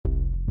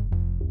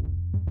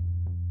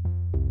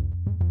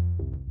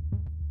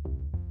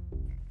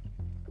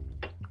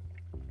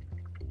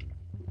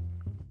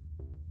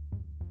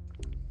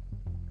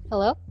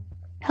Hello?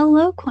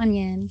 Hello, Kuan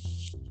Yin.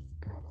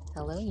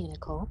 Hello,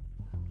 Unicorn.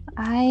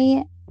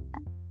 I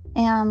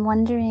am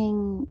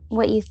wondering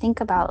what you think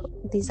about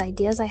these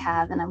ideas I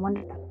have, and I'm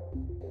wondering.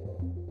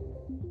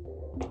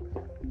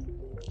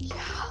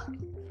 Yeah,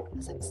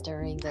 as I'm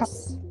stirring How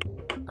this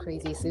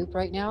crazy soup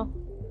right now.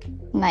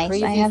 nice. I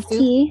Crazy have soup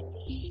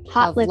tea,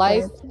 hot of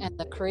life liquid. and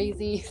the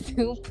crazy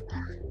soup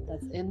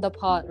that's in the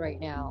pot right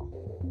now.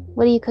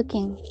 What are you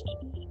cooking?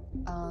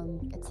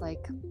 It's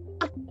like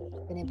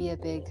gonna be a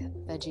big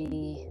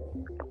veggie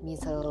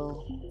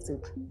miso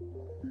soup.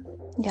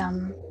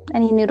 Yum.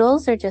 Any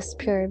noodles or just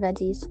pure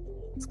veggies?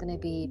 It's gonna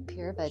be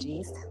pure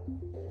veggies,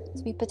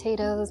 sweet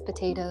potatoes,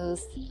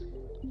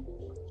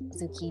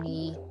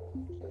 zucchini,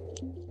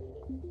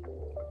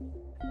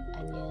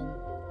 onion.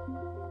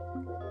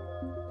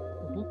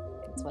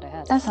 That's what I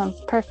had. That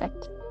sounds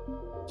perfect.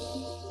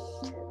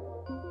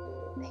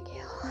 Thank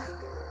you.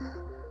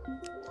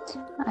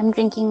 I'm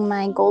drinking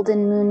my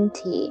Golden Moon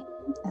tea.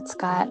 It's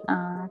got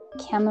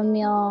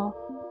chamomile,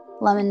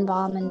 lemon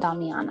balm, and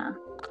damiana.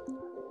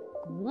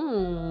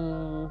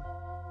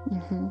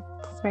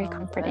 It's very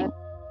comforting.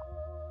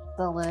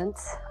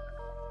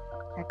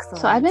 Excellent.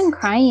 So I've been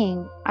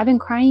crying. I've been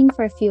crying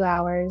for a few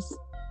hours.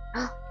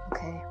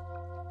 Okay.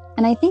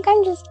 And I think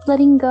I'm just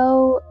letting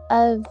go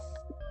of,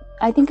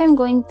 I think I'm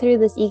going through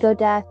this ego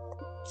death.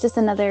 It's just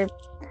another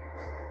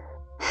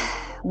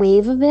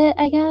wave of it,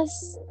 I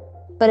guess.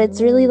 But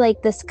it's really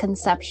like this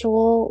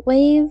conceptual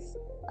wave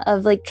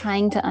of like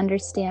trying to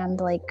understand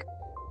like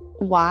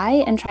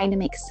why and trying to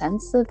make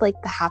sense of like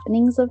the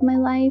happenings of my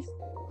life.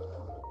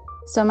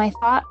 So my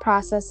thought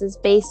process is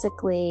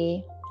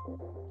basically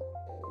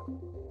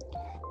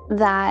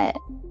that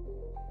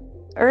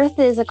Earth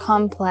is a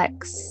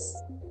complex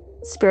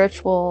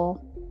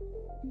spiritual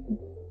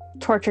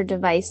torture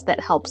device that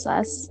helps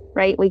us,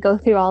 right? We go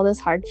through all this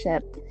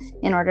hardship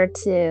in order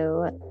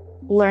to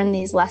learn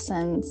these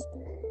lessons.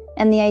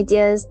 And the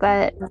idea is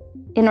that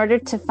in order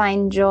to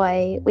find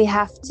joy, we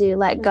have to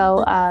let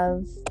go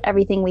of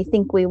everything we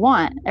think we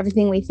want,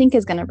 everything we think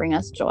is going to bring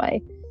us joy.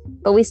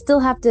 But we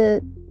still have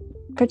to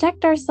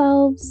protect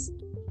ourselves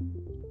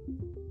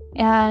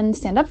and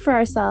stand up for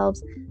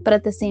ourselves. But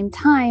at the same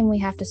time, we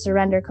have to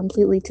surrender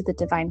completely to the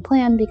divine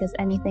plan, because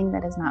anything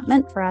that is not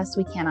meant for us,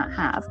 we cannot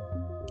have.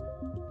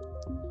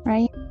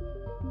 Right?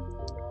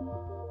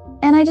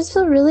 And I just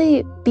feel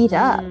really beat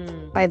up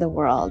by the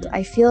world.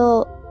 I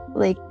feel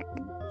like,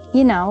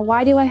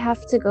 why do I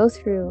have to go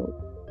through?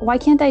 Why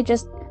can't I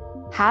just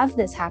have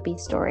this happy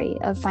story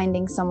of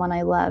finding someone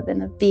I love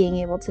and of being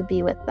able to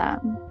be with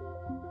them?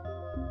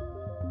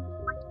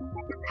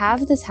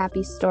 Have this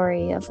happy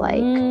story of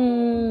like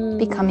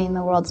becoming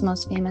the world's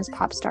most famous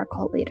pop star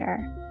cult leader.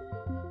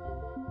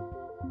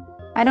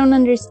 I don't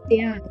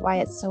understand why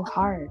it's so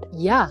hard.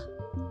 Yeah.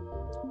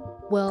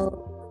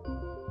 Well,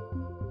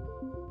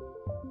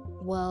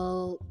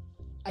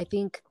 I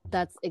think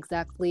that's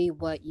exactly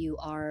what you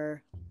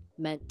are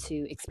meant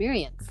to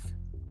experience,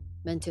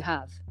 meant to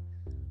have.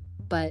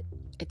 But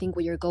I think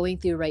what you're going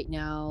through right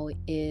now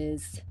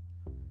is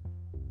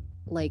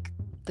like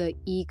the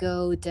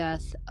ego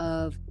death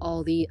of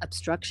all the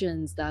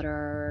obstructions that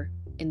are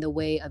in the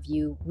way of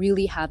you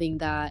really having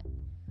that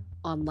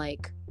on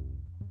like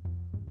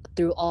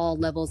through all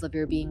levels of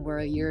your being,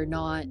 where you're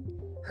not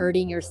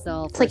hurting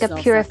yourself. It's like a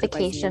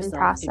purification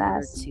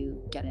process in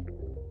order to get it,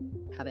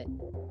 have it.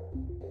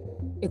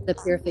 It's a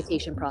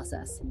purification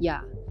process.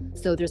 Yeah.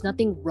 So there's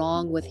nothing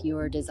wrong with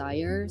your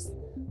desires,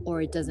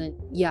 or it doesn't.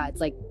 Yeah, it's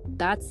like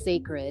that's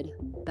sacred.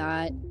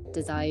 That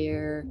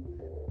desire,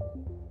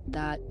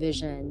 that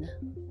vision,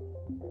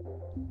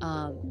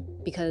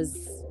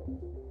 because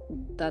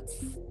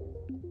that's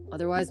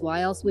otherwise,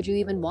 why else would you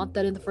even want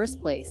that in the first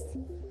place?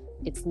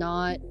 It's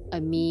not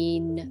a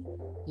mean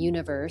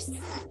universe,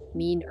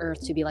 mean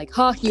Earth to be like,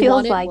 huh, you Feels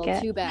want it? like Well,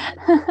 it. too bad.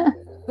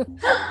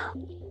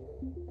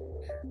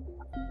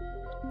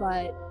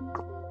 But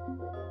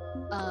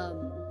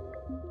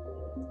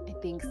I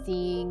think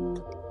seeing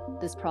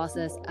this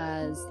process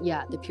as,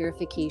 the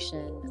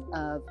purification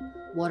of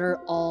what are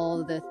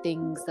all the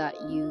things that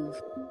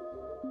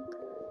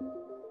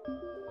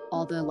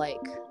all the like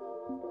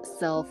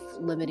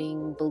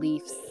self-limiting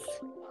beliefs,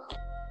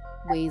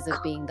 ways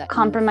of being that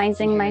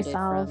compromising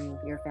myself from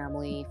your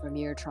family, from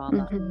your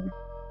trauma,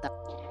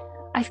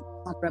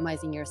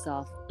 compromising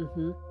yourself.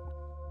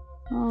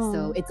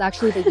 So it's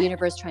actually the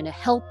universe trying to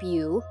help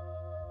you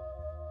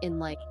in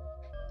like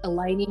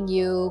aligning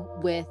you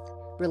with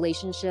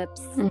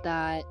relationships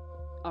that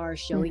are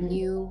showing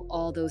you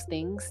all those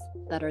things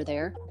that are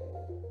there,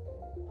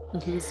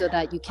 so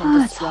that you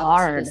can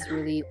disrupt this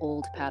really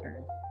old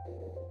pattern.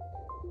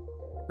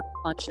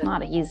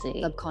 Not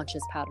easy.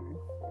 Subconscious pattern.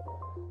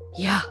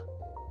 Yeah.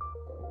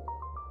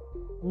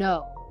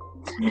 No.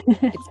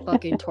 It's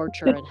fucking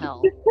torture and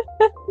hell.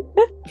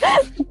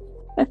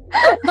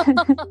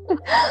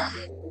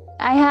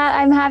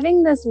 I'm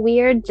having this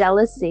weird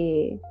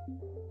jealousy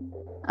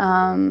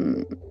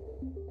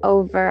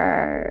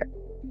over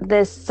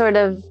this sort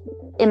of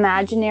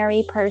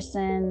imaginary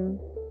person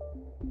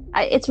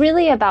it's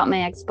really about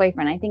my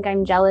ex-boyfriend. I think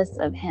I'm jealous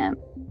of him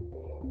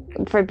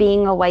for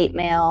being a white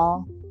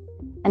male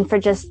and for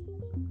just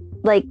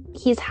like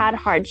he's had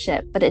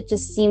hardship, but it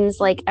just seems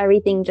like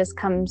everything just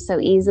comes so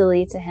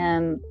easily to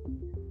him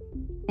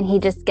and he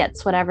just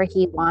gets whatever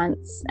he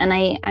wants. And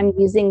I'm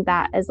using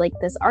that as like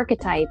this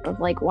archetype of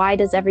like, why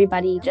does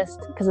everybody just,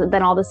 because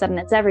then all of a sudden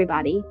it's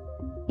everybody,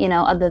 you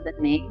know, other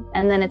than me.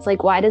 And then it's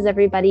like, why does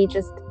everybody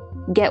just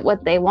get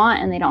what they want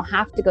and they don't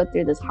have to go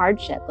through this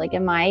hardship? Like,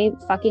 am I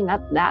fucking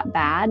up that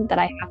bad that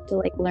I have to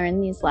like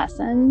learn these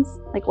lessons?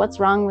 Like, what's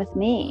wrong with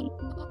me?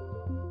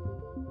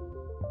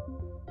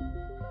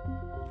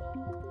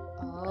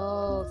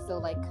 Oh, so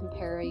like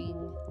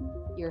comparing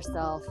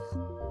yourself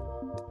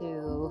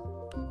to,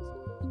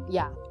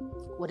 yeah,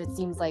 what it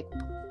seems like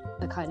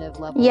the kind of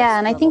level. Yeah,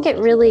 and I think it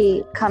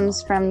really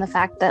comes from the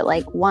fact that,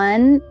 like,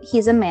 one,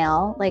 he's a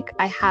male. Like,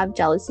 I have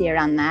jealousy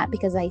around that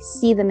because I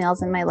see the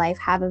males in my life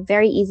have a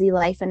very easy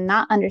life and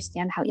not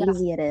understand how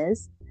easy it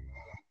is.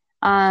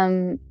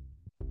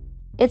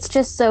 It's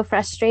just so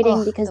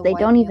frustrating because they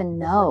don't even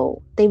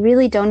know. They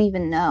really don't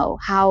even know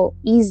how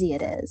easy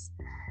it is.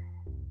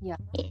 Yeah.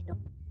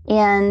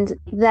 And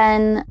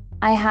then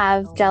I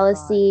have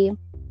jealousy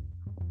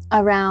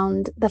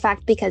around the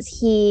fact because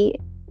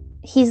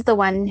he's the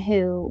one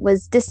who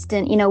was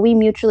distant. You know, we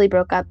mutually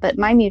broke up, but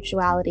my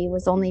mutuality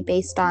was only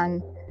based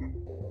on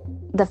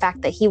the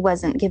fact that he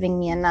wasn't giving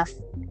me enough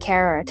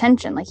care or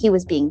attention. Like, he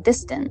was being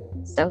distant.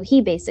 So he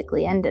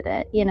basically ended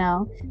it, you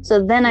know?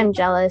 So then I'm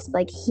jealous.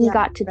 Like, he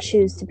got to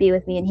choose to be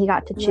with me and he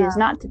got to choose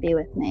not to be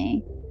with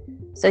me.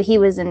 So he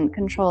was in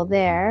control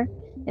there,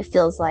 it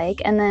feels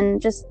like. And then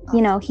just,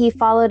 you know, he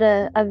followed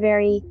a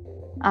very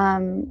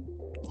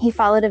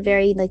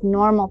like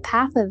normal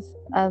path of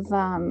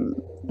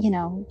you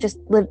know, just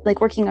lived like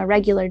working a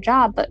regular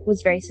job, but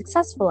was very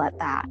successful at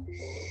that.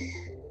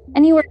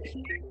 And he worked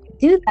to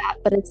do that,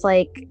 but it's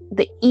like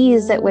the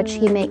ease at which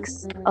he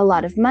makes a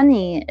lot of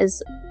money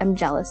is I'm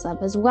jealous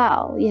of as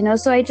well, you know?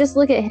 So I just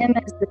look at him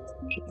as this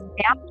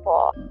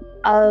example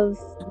of,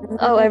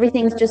 oh,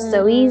 everything's just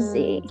so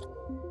easy.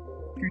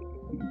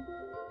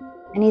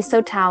 And he's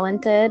so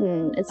talented,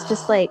 and it's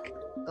just like,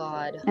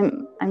 God,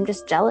 I'm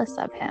just jealous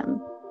of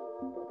him.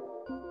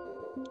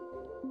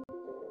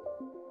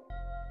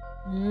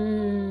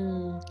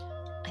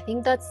 I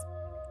think that's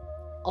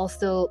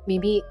also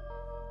maybe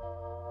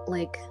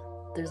like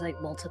there's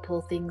like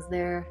multiple things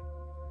there,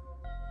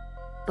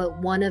 but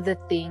one of the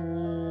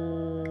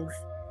things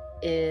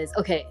is,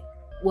 okay,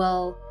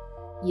 well,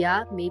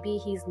 yeah, maybe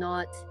he's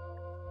not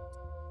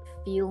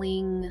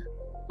feeling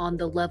on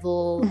the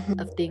level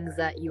of things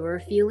that you're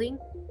feeling,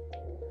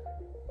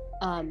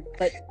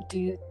 but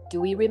do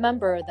we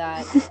remember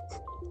that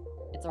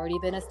it's already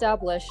been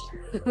established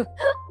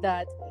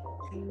that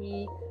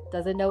he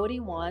doesn't know what he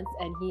wants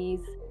and he's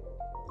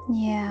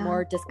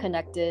more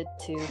disconnected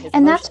to his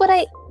and emotions. That's what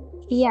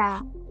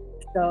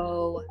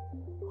so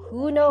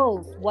who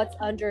knows what's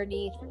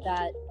underneath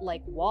that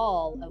like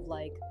wall of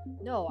like,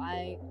 no,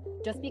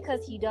 just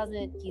because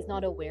he's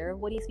not aware of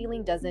what he's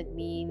feeling doesn't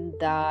mean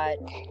that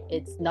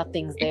it's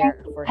nothing's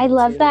there for him. I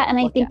love that, and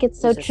I think it's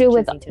so true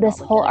with this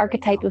whole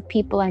archetype of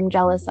people I'm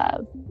jealous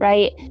of,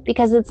 right?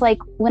 Because it's like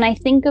when I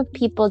think of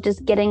people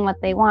just getting what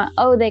they want,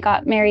 oh, they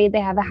got married, they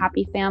have a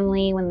happy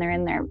family when they're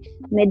in their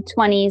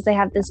mid-20s, they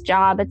have this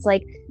job, it's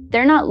like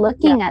they're not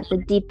looking at the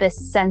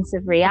deepest sense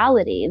of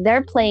reality.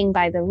 They're playing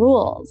by the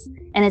rules,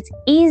 and it's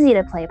easy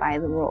to play by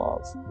the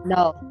rules.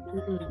 No.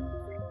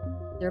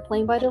 They're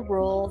playing by the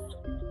rules.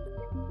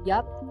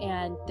 Yep,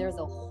 and there's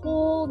a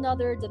whole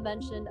nother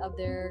dimension of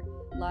their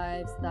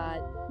lives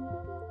that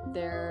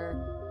they're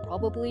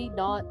probably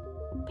not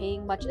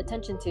paying much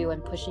attention to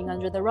and pushing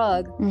under the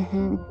rug.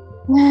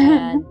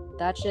 And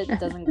that shit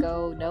doesn't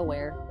go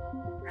nowhere.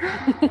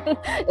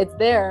 It's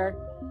there.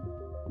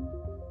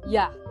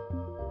 Yeah.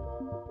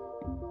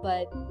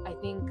 But I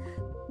think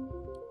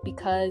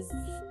because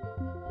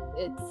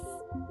it's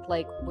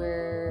like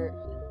we're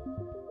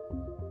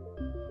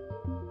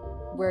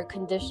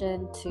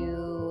conditioned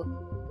to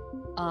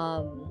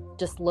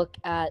just look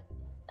at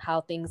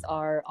how things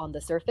are on the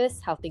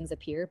surface, how things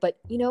appear, but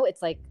you know,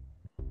 it's like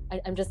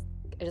I just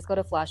got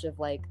a flash of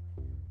like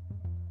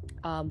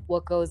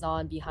what goes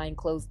on behind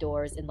closed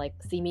doors in like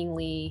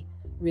seemingly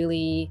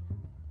really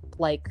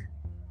like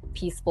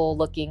peaceful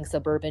looking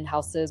suburban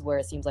houses where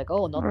it seems like,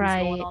 oh,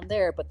 nothing's going on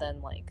there, but then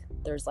like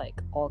there's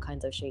like all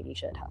kinds of shady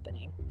shit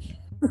happening.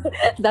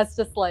 That's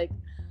just like,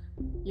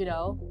 you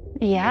know,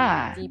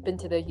 deep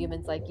into the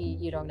human psyche,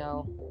 you don't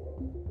know.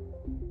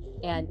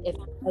 And if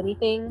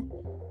anything,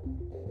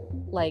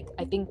 like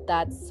I think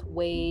that's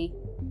way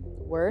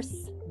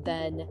worse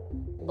than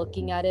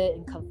looking at it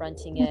and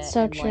confronting it. It's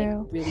so and,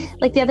 true. Like, really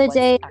like the other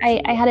day,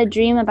 I had a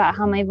dream about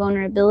how my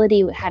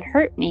vulnerability had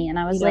hurt me, and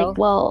I was like,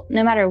 well,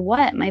 no matter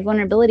what, my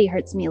vulnerability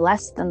hurts me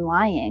less than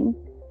lying.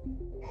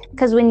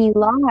 Because when you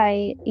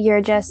lie,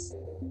 you're just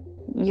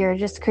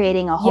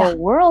creating a whole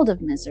world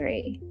of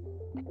misery.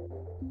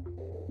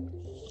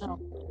 Oh.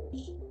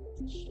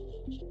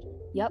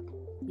 Yep.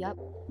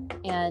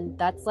 And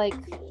that's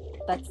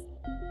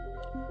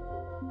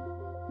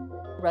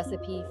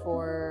recipe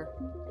for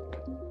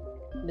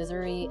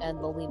misery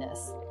and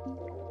loneliness.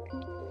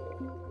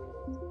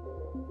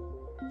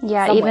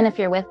 Yeah, Somewhere. even if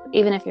you're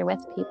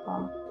with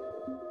people.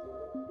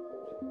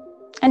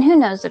 And who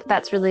knows if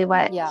that's really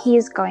what Yeah.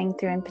 he's going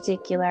through in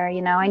particular.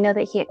 You know, I know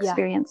that he Yeah.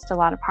 experienced a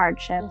lot of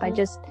hardship. Mhm.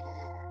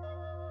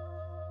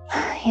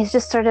 He's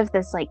just sort of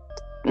this like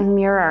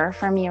mirror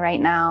for me right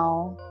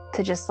now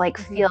to just like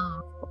feel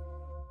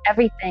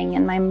everything,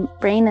 and my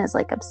brain is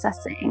like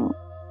obsessing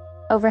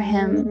over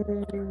him,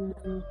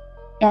 Mhm.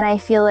 and I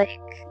feel like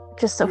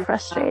just so Yeah.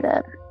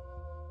 frustrated.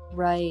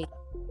 Right.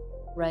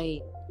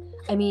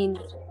 I mean,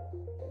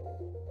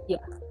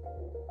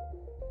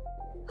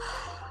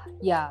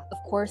 yeah, of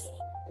course,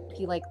 if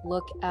you like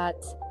look at,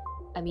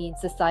 I mean,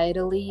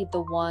 societally,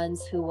 the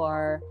ones who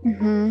are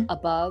Mm-hmm.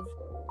 above,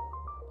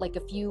 like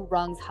a few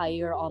rungs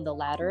higher on the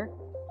ladder,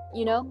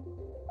 you know,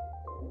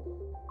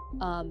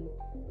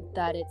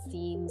 that it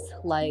seems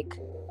like,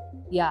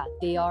 yeah,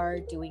 they are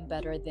doing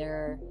better.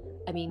 They're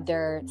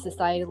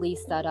societally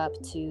set up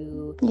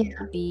to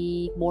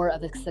be more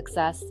of a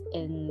success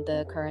in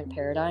the current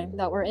paradigm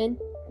that we're in,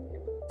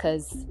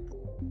 because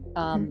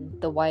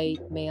the white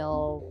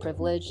male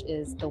privilege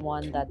is the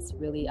one that's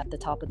really at the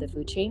top of the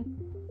food chain,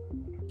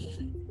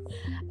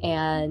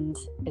 and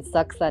it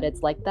sucks that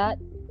it's like that,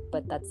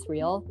 but that's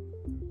real.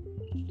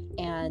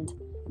 And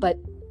but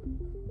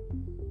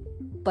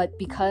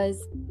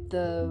because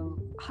the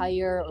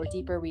higher or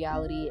deeper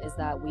reality is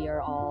that we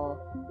are all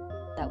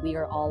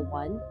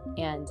one,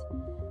 and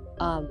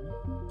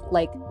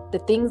like the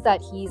things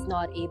that he's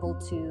not able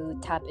to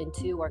tap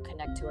into or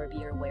connect to or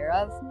be aware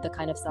of, the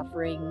kind of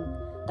suffering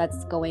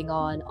that's going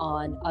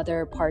on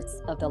other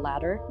parts of the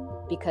ladder,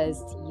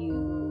 because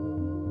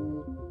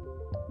you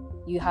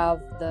have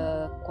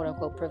the quote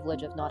unquote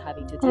privilege of not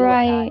having to deal with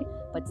that,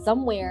 but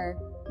somewhere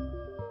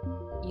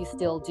you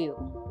still do,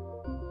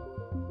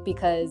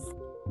 because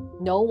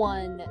no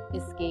one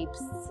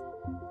escapes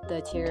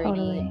the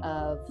tyranny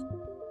of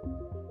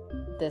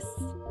this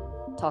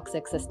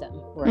toxic system,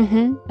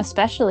 right?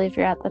 Especially if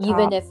you're at the top.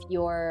 Even if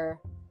you're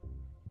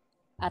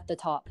at the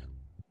top.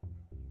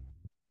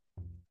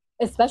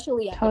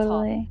 Especially at the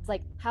top. It's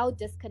like, how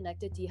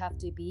disconnected do you have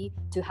to be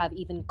to have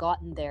even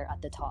gotten there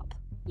at the top,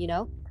 you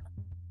know?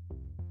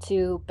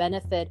 To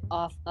benefit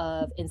off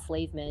of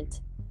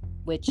enslavement,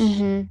 which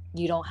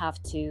you don't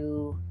have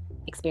to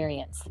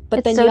experience. But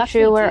it's then so you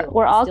true.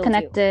 We're all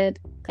connected,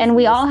 and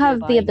we all have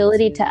the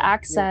ability to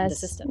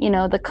access, you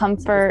know, the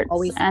comforts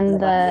and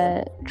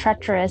the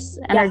treacherous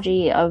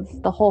energy of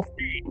the whole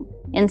thing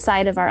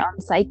inside of our own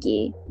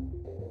psyche.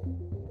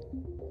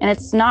 And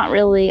it's not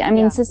really, I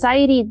mean,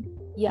 society,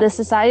 the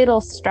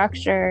societal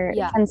structure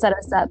can set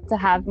us up to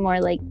have more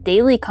like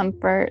daily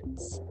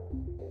comforts,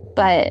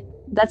 but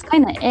that's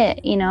kind of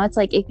it, you know? It's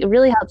like, it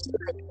really helps.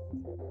 Like,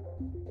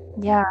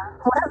 yeah.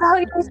 What about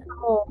your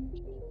soul?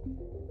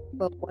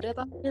 But what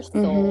about your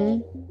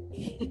soul?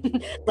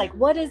 Like,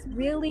 what is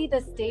really the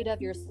state of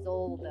your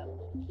soul, though?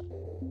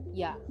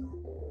 Yeah.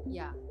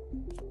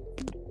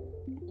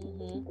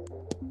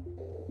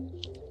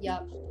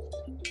 Yep.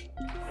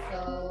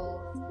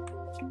 So,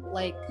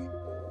 like,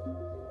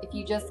 if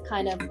you just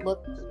kind of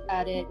look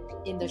at it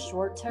in the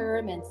short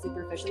term and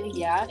superficially,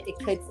 it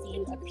could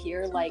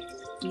appear like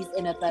he's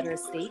in a better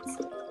state.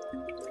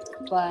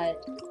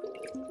 But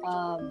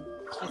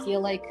I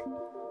feel like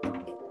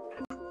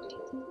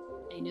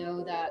I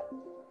know that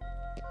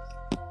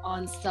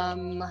on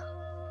some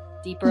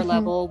deeper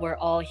level, we're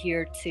all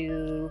here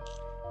to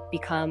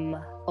become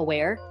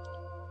aware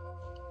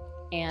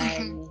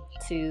and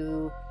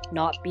to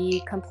not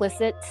be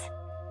complicit,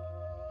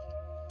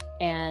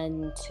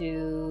 and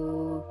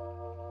to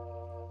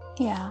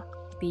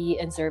be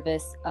in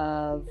service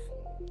of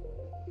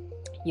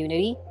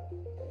unity.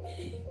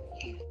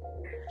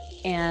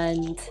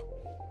 And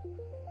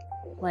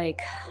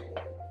like,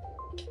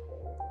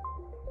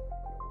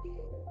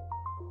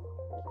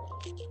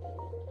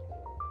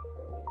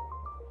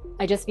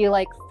 I just feel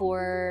like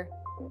for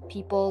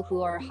people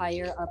who are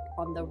higher up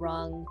on the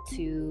rung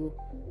to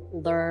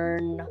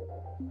learn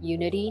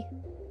unity,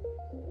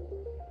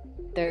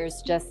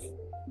 there's just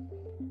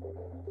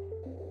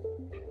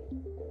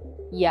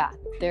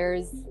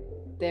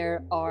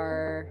there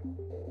are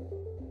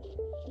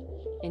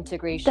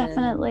integration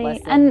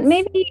definitely, and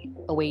maybe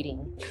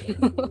awaiting.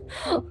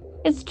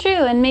 It's true,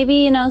 and maybe,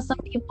 you know, some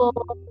people,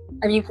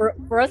 I mean,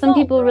 for us, some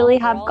people really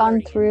have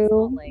gone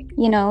through, like,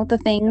 you know, the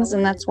things,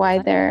 and that's why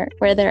they're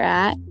where they're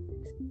at.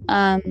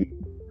 I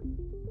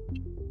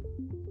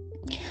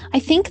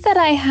think that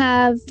I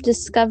have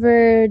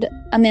discovered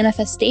a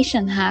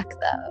manifestation hack,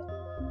 though.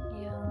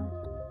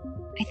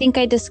 I think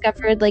I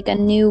discovered like a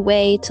new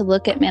way to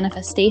look at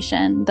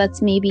manifestation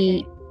that's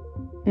maybe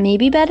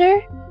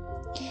better.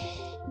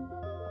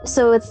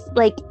 So it's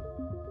like,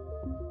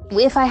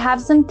 if I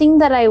have something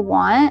that I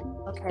want,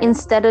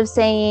 instead of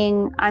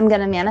saying I'm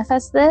gonna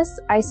manifest this,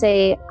 I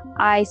say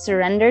I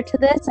surrender to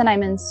this and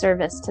I'm in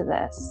service to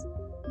this.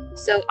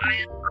 So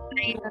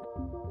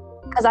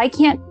because I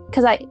can't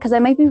because I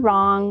might be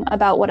wrong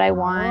about what I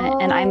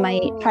want, and I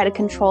might try to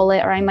control it,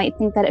 or I might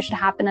think that it should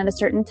happen at a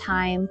certain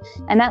time,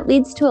 and that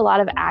leads to a lot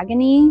of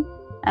agony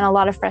and a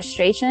lot of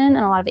frustration and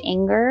a lot of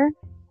anger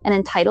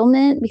and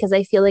entitlement, because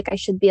I feel like I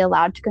should be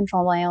allowed to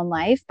control my own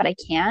life, but I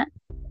can't.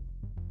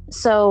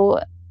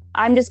 So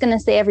I'm just going to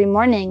say every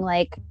morning,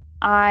 like,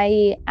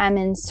 I am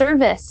in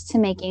service to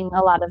making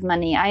a lot of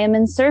money. I am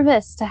in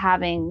service to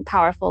having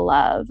powerful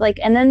love. Like,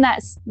 and then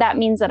that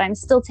means that I'm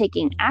still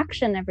taking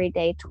action every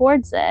day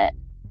towards it.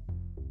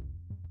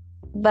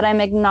 But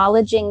I'm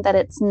acknowledging that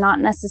it's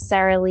not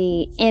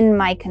necessarily in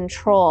my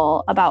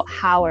control about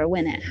how or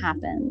when it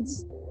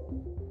happens.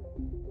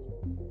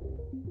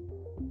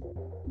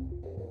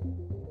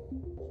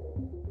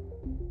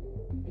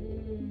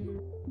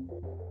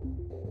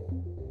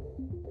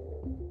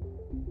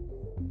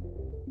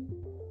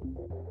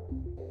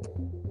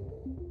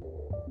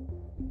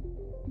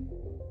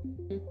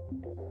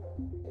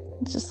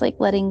 It's just like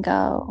letting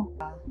go.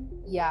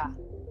 Yeah.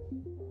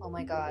 Oh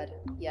my God.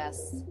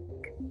 Yes.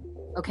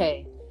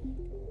 Okay.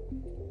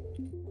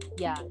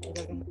 Yeah, it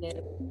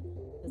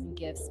doesn't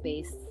give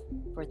space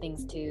for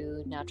things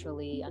to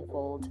naturally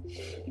unfold.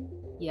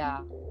 Yeah.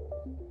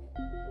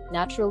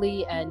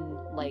 Naturally, and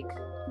like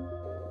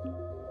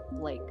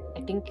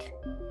I think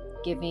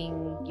giving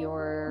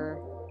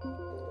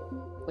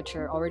which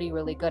you're already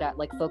really good at,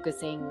 like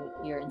focusing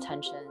your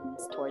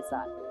intentions towards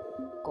that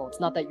goal. It's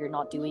not that you're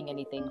not doing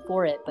anything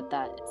for it, but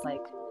that it's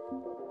like,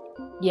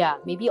 yeah,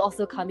 maybe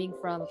also coming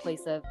from a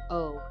place of,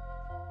 oh,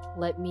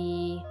 let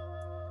me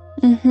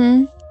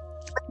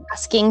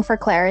asking for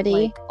clarity,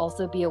 like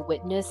also be a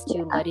witness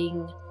to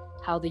letting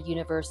how the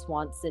universe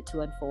wants it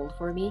to unfold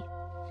for me.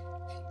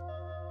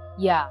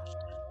 Yeah.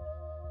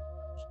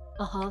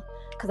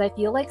 Because I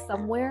feel like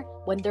somewhere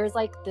when there's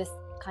like this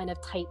kind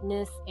of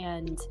tightness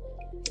and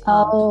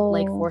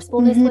like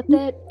forcefulness with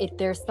it, if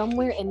there's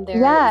somewhere in there,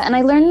 yeah, and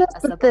I learned this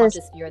a with subconscious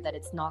this fear that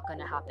it's not going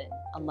to happen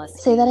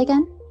unless say that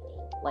again,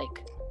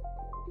 like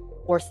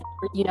force,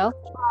 you know.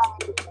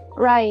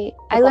 Right.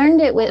 I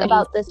learned it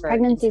about this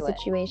pregnancy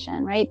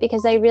situation, right?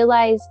 Because I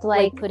realized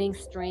like putting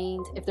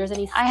strain, if there's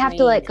any strain, I have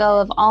to let go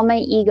of all my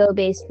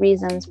ego-based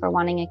reasons for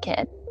wanting a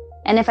kid.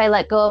 And if I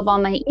let go of all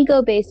my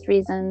ego-based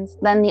reasons,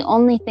 then the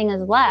only thing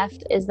is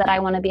left is that I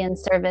want to be in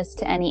service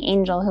to any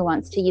angel who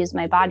wants to use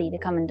my body to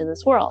come into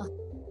this world.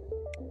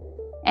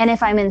 And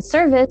if I'm in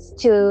service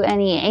to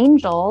any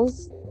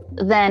angels,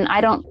 then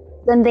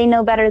they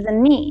know better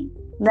than me.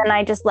 Then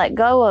I just let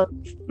go of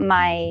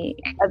my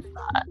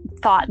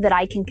thought that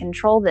I can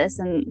control this,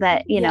 and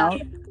that, you know,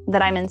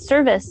 that I'm in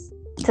service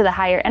to the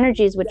higher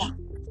energies, which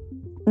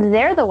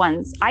they're the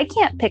ones. I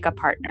can't pick a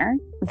partner.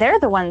 They're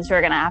the ones who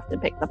are going to have to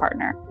pick the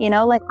partner. You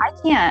know, like I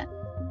can't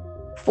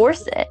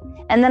force it.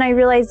 And then I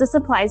realized this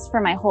applies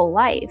for my whole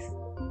life.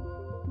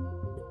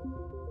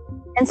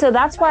 And so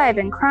that's why I've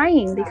been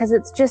crying, because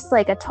it's just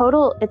like it's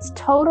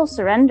total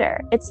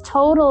surrender. It's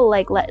total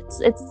like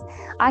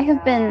I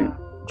have been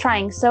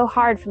trying so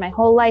hard for my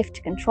whole life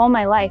to control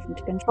my life and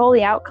to control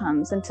the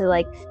outcomes and to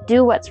like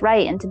do what's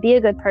right and to be a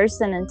good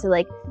person and to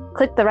like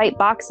click the right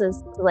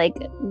boxes to like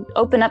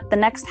open up the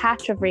next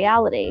hatch of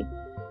reality.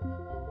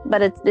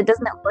 But it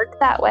doesn't work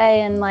that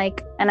way, and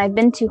I've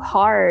been too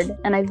hard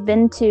and I've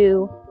been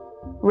too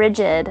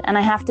rigid, and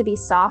I have to be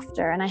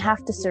softer and I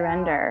have to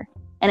surrender.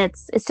 And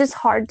it's just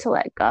hard to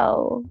let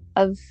go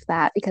of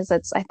that, because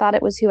I thought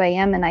it was who I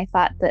am, and I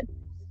thought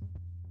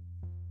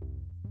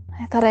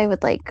I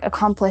would like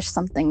accomplish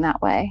something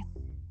that way.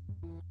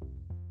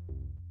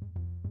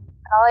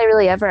 All I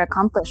really ever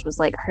accomplished was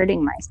like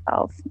hurting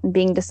myself and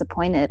being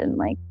disappointed and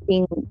like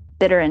being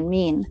bitter and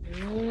mean.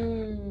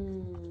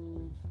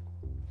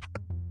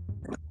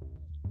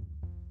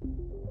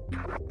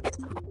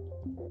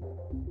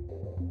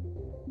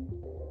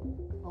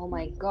 Oh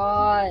my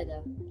God.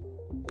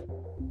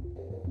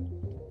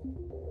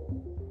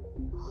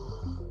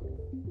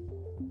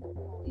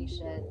 Holy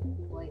shit.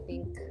 Well, I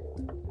think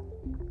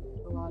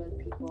a lot of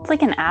people, it's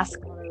like an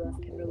ask. A lot of us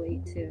can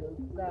relate to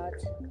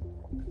that.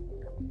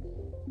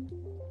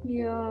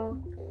 Yeah.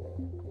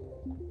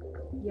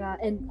 Yeah,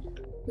 and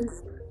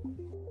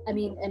I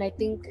mean, and I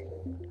think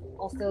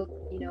also,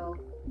 you know,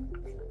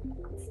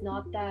 it's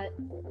not that,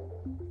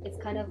 it's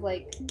kind of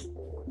like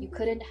you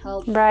couldn't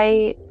help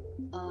right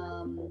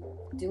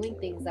doing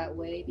things that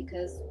way,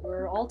 because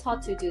we're all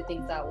taught to do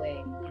things that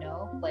way, you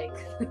know, like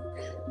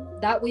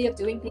that way of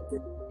doing things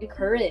is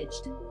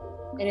encouraged,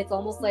 and it's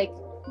almost like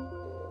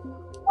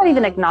not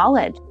even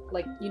acknowledged.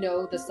 Like, you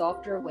know, the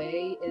softer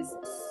way is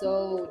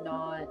so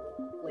not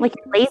like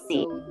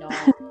lazy, so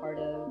not part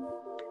of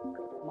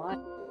my,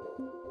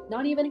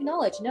 not even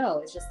acknowledged. No,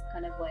 it's just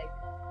kind of like,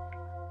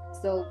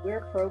 so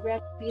we're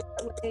programmed to be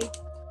that way.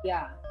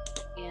 Yeah.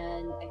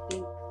 And I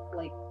think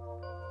like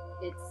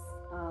it's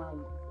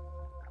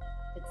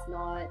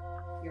not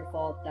your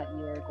fault that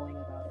you are going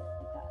about it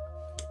like that.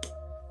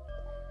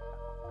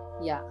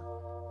 Yeah.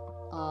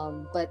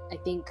 But I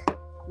think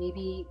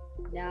maybe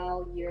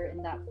now you're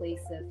in that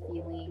place of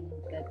feeling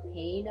the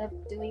pain of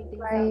doing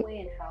things that way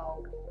and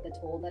how the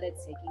toll that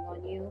it's taking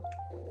on you.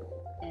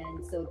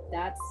 And so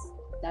that's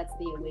that's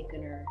the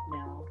awakener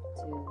now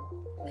to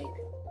like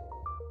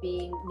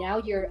being, now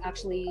you're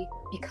actually,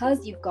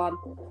 because you've gone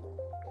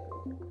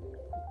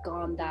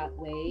that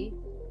way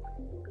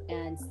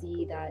and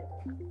see that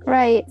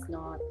Right. it's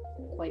not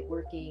quite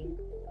working,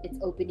 it's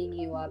opening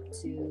you up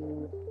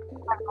to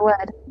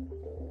Would.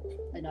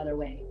 another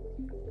way,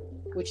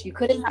 which you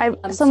couldn't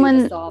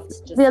someone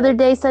the other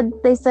day said,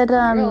 they said,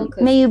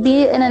 may you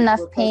be in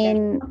enough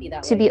pain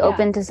to be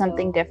open to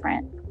something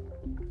different.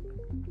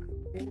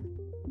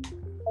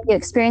 You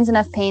experience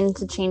enough pain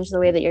to change the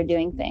way that you're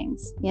doing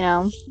things, you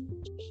know?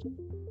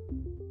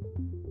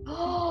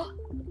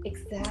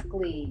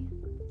 Exactly.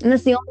 And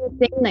that's the only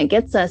thing that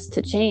gets us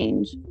to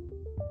change.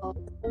 Oh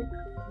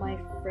my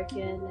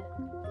freaking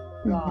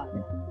God.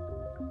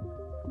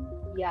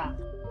 Yeah.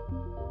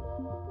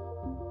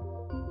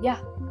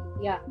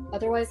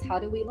 Otherwise, how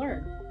do we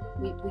learn?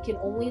 We can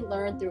only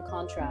learn through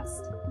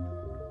contrast.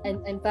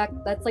 And in fact,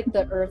 that's like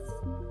the earth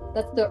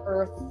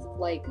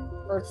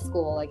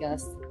school, I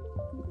guess.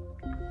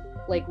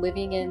 Like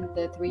living in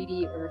the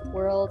 3D earth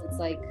world, it's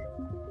like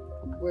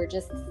we're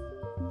just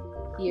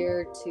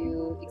here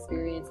to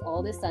experience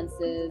all the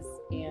senses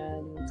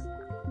and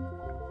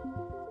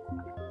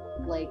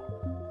like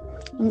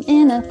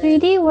in a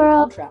 3D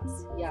world.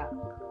 Contrast, yeah.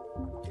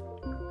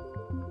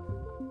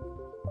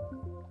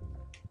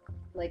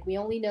 Like we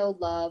only know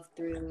love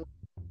through,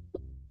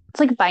 it's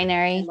like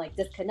binary, and like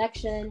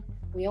disconnection.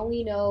 We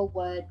only know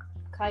what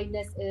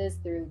kindness is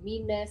through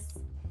meanness.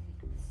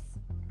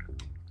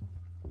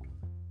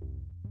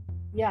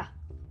 Yeah.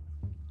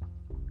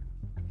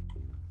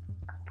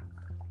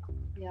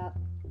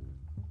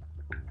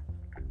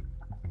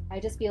 I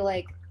just feel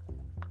like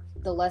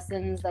the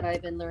lessons that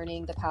I've been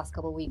learning the past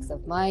couple weeks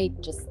of my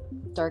just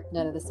dark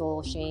night of the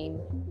soul shame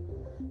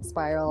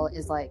spiral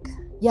is like,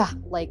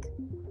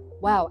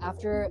 wow,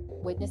 after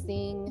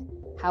witnessing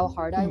how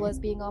hard I was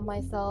being on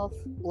myself,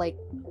 like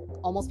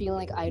almost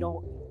feeling like I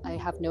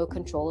have no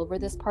control over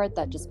this part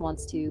that just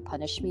wants to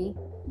punish me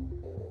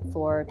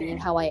for being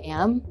how I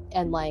am,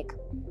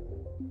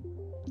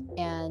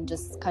 and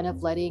just kind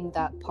of letting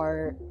that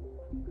part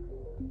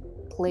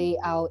play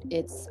out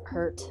its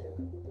hurt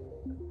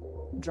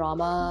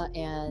drama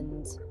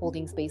and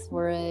holding space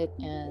for it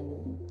and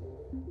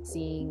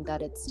seeing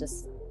that it's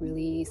just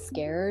really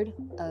scared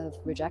of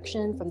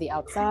rejection from the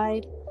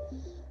outside,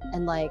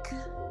 and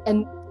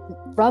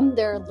from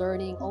there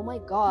learning, oh my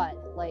God,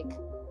 like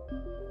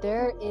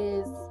there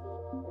is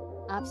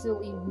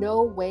absolutely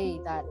no way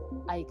that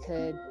I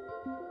could,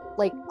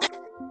 like,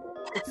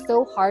 it's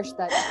so harsh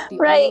that the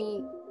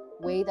only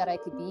way that I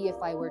could be if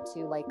I were to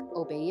like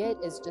obey it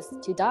is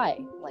just to die,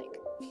 like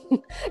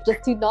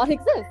just to not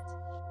exist,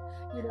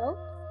 you know?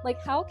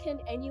 Like how can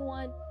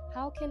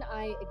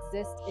I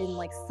exist in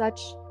like such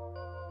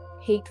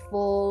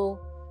hateful,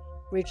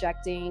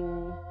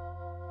 rejecting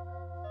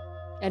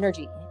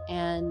energy?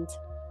 And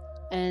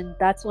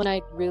that's when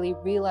I really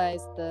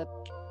realized the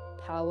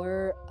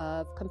power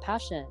of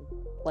compassion.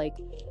 Like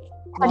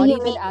not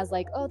even as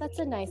like, oh, that's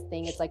a nice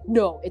thing. It's like,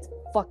 no, it's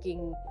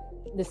fucking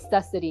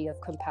necessity of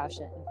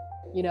compassion,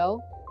 you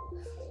know?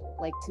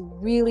 Like to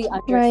really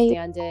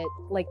understand it,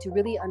 like to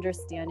really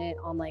understand it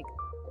on like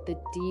the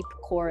deep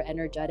core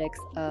energetics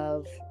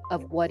of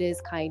what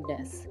is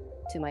kindness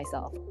to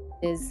myself,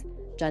 is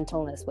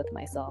gentleness with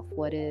myself,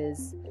 what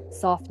is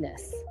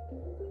softness,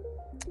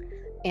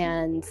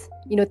 and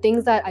you know,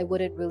 things that I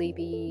wouldn't really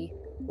be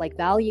like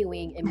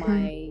valuing in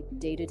my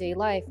day-to-day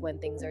life when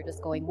things are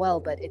just going well,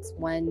 but it's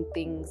when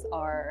things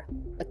are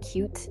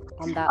acute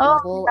on that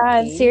level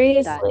of pain,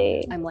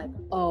 seriously, that I'm like,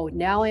 oh,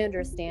 now I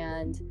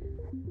understand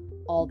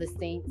all the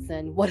saints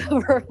and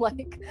whatever,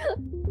 like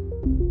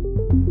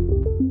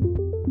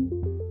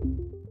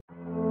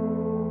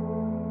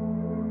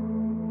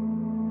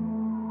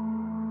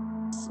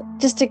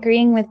just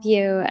agreeing with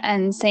you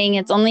and saying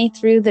it's only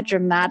through the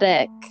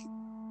dramatic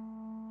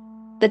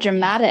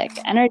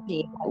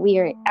energy that we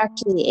are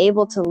actually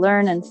able to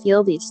learn and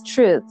feel these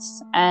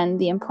truths and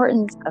the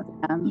importance of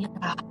them.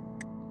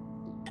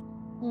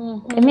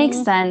 It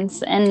makes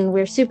sense, and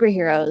we're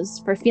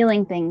superheroes for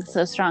feeling things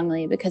so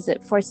strongly because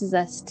it forces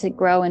us to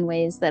grow in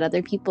ways that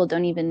other people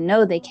don't even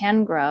know they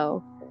can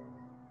grow.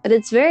 But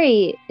it's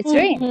very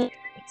intense.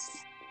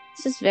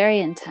 It's just very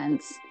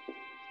intense.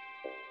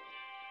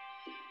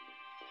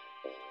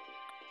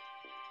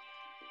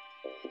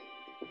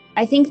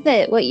 I think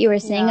that what you were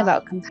saying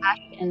about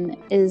compassion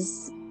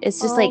is,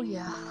 it's just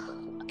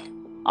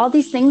all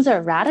these things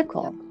are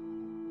radical.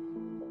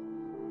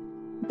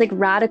 It's like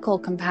radical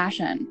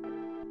compassion.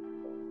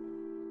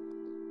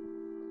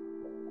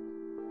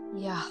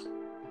 Yeah.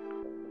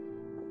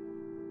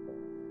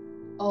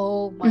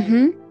 Oh my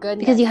goodness.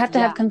 Because you have to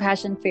have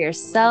compassion for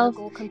yourself,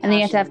 and then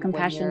you have to have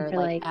compassion for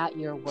like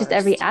just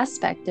every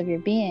aspect of your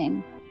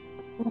being.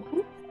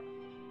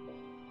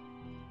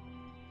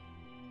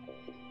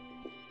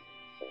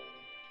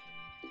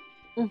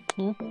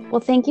 Well,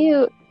 thank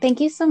you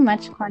so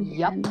much,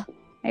 Kuan-Yin.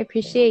 I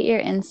appreciate your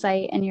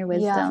insight and your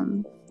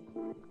wisdom.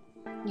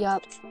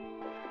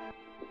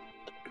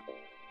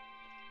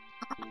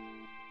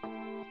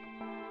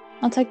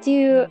 I'll talk to Oh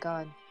you. my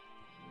god.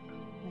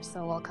 You're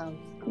so welcome.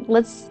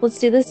 Let's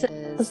do this. It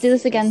is Let's do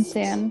this again just-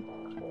 soon.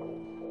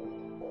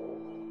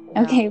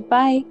 Yeah, Okay,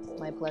 bye.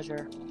 my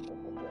pleasure.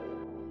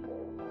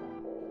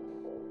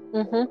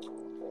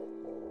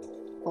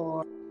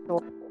 For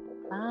sure.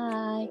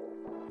 Bye.